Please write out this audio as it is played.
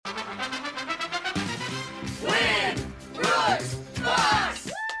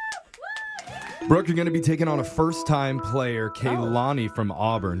Brooke, you're going to be taking on a first-time player, Kaylani from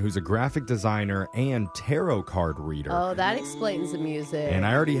Auburn, who's a graphic designer and tarot card reader. Oh, that explains the music. And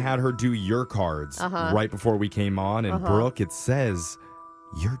I already had her do your cards right before we came on. And Brooke, it says,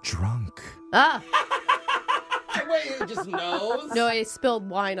 you're drunk. Ah! Wait, it just knows? No, I spilled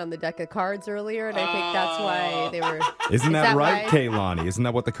wine on the deck of cards earlier, and I think that's why they were... Isn't that right, why? Kaylani? Isn't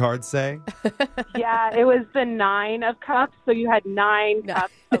that what the cards say? Yeah, it was the 9 of cups, so you had 9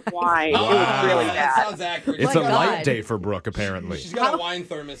 cups of wine. Oh, It was really that bad. sounds accurate. It's My a light God. day for Brooke, apparently. She's got a wine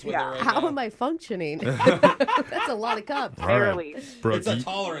thermos with her right How now. am I functioning? That's a lot of cups. All right. Barely. Brooke, It's a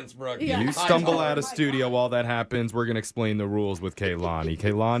tolerance, Brooke. Yeah. you High stumble tolerance. out of studio while that happens. We're going to explain the rules with Kaylani.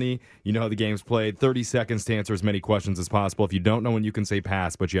 Kaylani, you know how the game's played. 30 seconds to answer as many questions as possible. If you don't know when you can say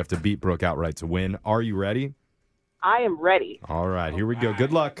pass, but you have to beat Brooke outright to win. Are you ready? I am ready. All right, here we go.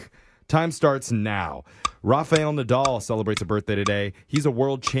 Good luck. Time starts now. Rafael Nadal celebrates a birthday today. He's a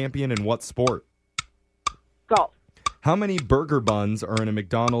world champion in what sport? Golf. How many burger buns are in a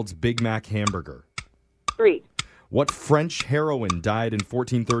McDonald's Big Mac hamburger? 3. What French heroine died in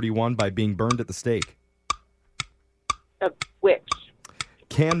 1431 by being burned at the stake? Which?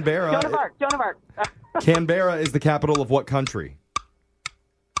 Canberra. Joan of Arc. Canberra is the capital of what country?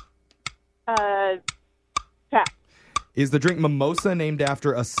 Pass. Is the drink mimosa named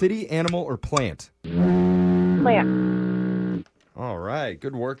after a city, animal, or plant? Plant. All right.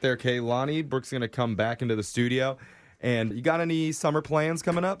 Good work there, Kaylani. Brooke's going to come back into the studio. And you got any summer plans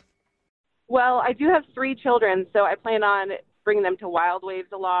coming up? Well, I do have 3 children, so I plan on bringing them to Wild Waves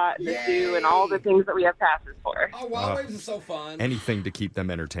a lot, the zoo, and all the things that we have passes for. Oh, Wild Waves is so fun. Anything to keep them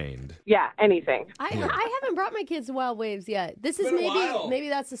entertained. Yeah, anything. I haven't brought my kids to Wild Waves yet. This is Been a while. maybe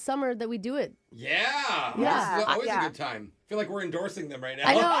that's the summer that we do it. Yeah. Yeah. This is always Yeah. a good time. I feel like we're endorsing them right now.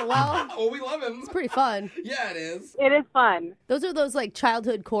 I know, well, Oh, we love him. it's pretty fun. Yeah, it is. It is fun. Those are those like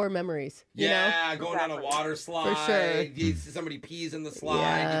childhood core memories, you know? Yeah, going down a Exactly. water slide. sure. Somebody pees in the slide.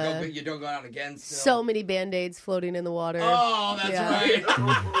 Yeah. You don't go down again. Still. So many Band-Aids floating in the water. Oh, that's Yeah.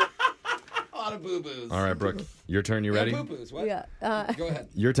 right. A lot of boo-boos. All right, Brooke, your turn. You ready? Yeah, boo-boos. What? Yeah. Go ahead.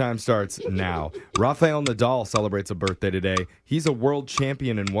 Your time starts now. Rafael Nadal celebrates a birthday today. He's a world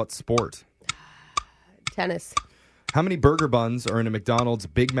champion in what sport? Tennis. How many burger buns are in a McDonald's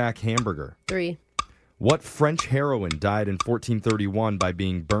Big Mac hamburger? 3. What French heroine died in 1431 by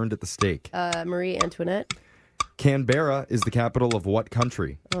being burned at the stake? Marie Antoinette. Canberra is the capital of what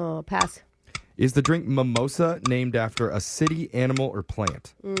country? Oh, pass. Is the drink mimosa named after a city, animal, or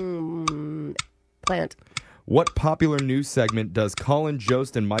plant? Plant. What popular news segment does Colin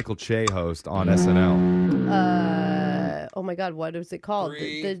Jost and Michael Che host on SNL? Oh my God, what is it called?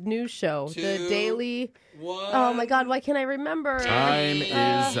 3, The news show. 2, The daily. 1. Oh my God, why can't I remember? Time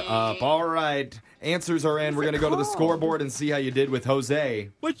is up. All right. Answers are in. We're going to go to the scoreboard and see how you did with Jose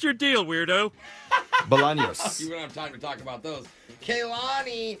What's your deal, weirdo? Bolaños. You don't have time to talk about those.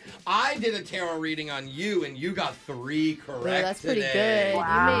 Kaylani, I did a tarot reading on you, and you got 3 correct. Oh, that's pretty today. good.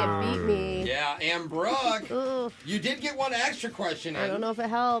 Wow. You may have beat me. Yeah, and Brooke, Ugh, you did get 1 extra question in. I don't know if it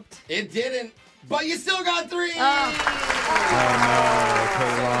helped. It didn't, but you still got 3. Oh, no,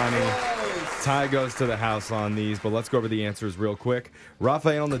 Kaylani. Close. Tie goes to the house on these, but let's go over the answers real quick.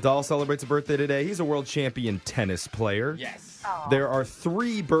 Rafael Nadal celebrates a birthday today. He's a world champion tennis player. Yes. There are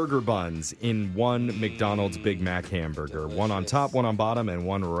 3 burger buns in one McDonald's Big Mac hamburger. One on top, one on bottom, and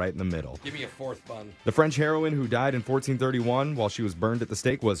one right in the middle. Give me a 4th bun. The French heroine who died in 1431 while she was burned at the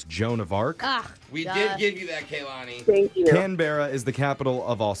stake was Joan of Arc. Ah, We duh. did give you that, Kaylani. Thank you. Canberra is the capital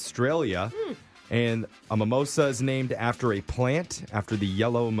of Australia. And a mimosa is named after a plant, after the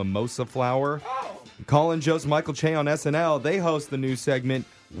yellow mimosa flower. Colin Jost, Michael Che on SNL, they host the new segment,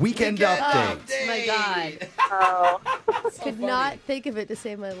 Weekend Update. My God. Oh. Could not think of it to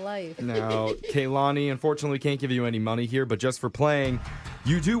save my life. Now, Kaylani, unfortunately, can't give you any money here, but just for playing,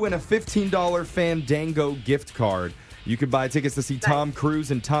 you do win a $15 Fandango gift card. You could buy tickets to see Tom Cruise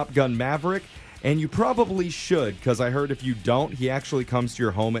in Top Gun Maverick, and you probably should, because I heard if you don't, he actually comes to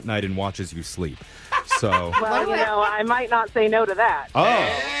your home at night and watches you sleep. So, Well, I might not say no to that. oh,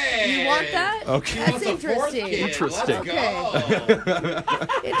 Hey. You want that? Okay. He That's wants a 4th interesting. kid. Interesting. Let's go.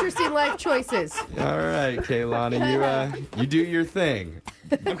 Interesting life choices. all right, Kaylani, you do your thing.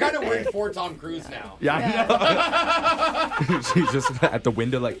 I'm kind of worried for Tom Cruise now. Yeah, I know. She's just at the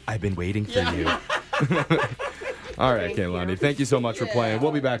window like, I've been waiting for you. All right, Kaylani, thank you so much for playing.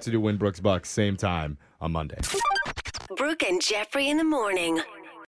 We'll be back to do Win Brooks Bucks same time on Monday. Brooke and Jeffrey in the morning.